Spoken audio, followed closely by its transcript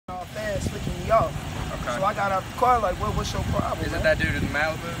got out the car like, what's your problem? Is it that dude in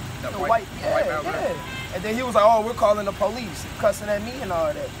Malibu? That white Malibu? Yeah. And then he was like, oh, we're calling the police, cussing at me and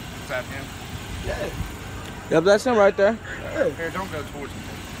all that. Is that him? Yeah. Yep, that's him right there. Yeah. Here, don't go towards him.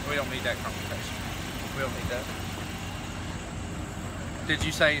 We don't need that conversation. We don't need that. Did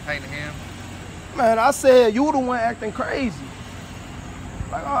you say anything to him? Man, I said you the one acting crazy.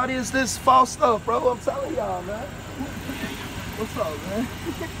 Like all this false stuff, bro. I'm telling y'all, man. What's up, man?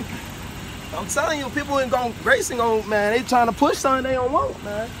 I'm telling you, people ain't gonna, Grayson gonna, man, they trying to push something they don't want,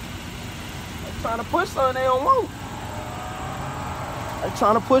 man. They trying to push something they don't want. They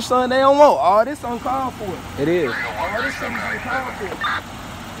trying to push something they don't want. All this uncalled for. It is. All this thing is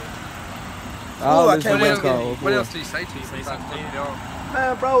uncalled for. What else did he say to you?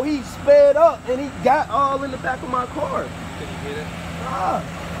 Man, bro, he sped up and he got all in the back of my car. Did he get it? Nah.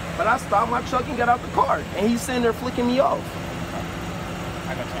 But I stopped my truck and got out the car, and he's sitting there flicking me off.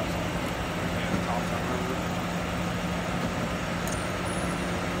 I got something.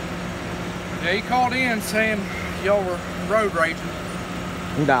 Yeah, he called in saying y'all were road raging.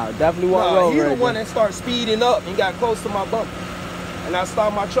 Nah, definitely wasn't road raging. He the one that started speeding up and got close to my bumper. And I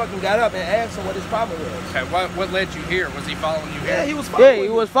stopped my truck and got up and asked him what his problem was. Okay, what led you here? Was he following you here? Yeah, he was following. Yeah, he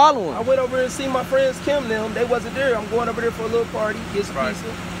was following. I went over and see my friends Kim and them. They wasn't there. I'm going over there for a little party, get some pizza.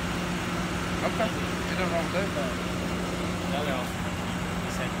 Okay. You don't know what to do. He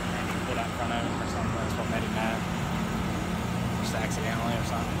said maybe pulled out in front of him or something. That's what made him mad. Just accidentally or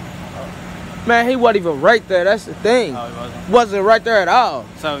something. Man, he wasn't even right there. That's the thing. Oh, he wasn't? Wasn't right there at all.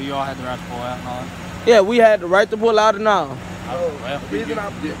 So you all had the right to pull out and all that? Yeah, we had the right to pull out and all. Oh, well. Did you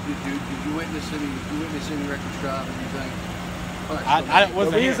witness any reckless driving, you think?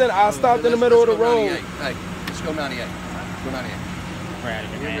 The reason I stopped in the middle of the road. Hey, let's go 98. Go 98. We're out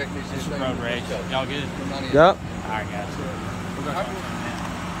of here, man. This is road rage. Y'all good? Yep. All right, guys.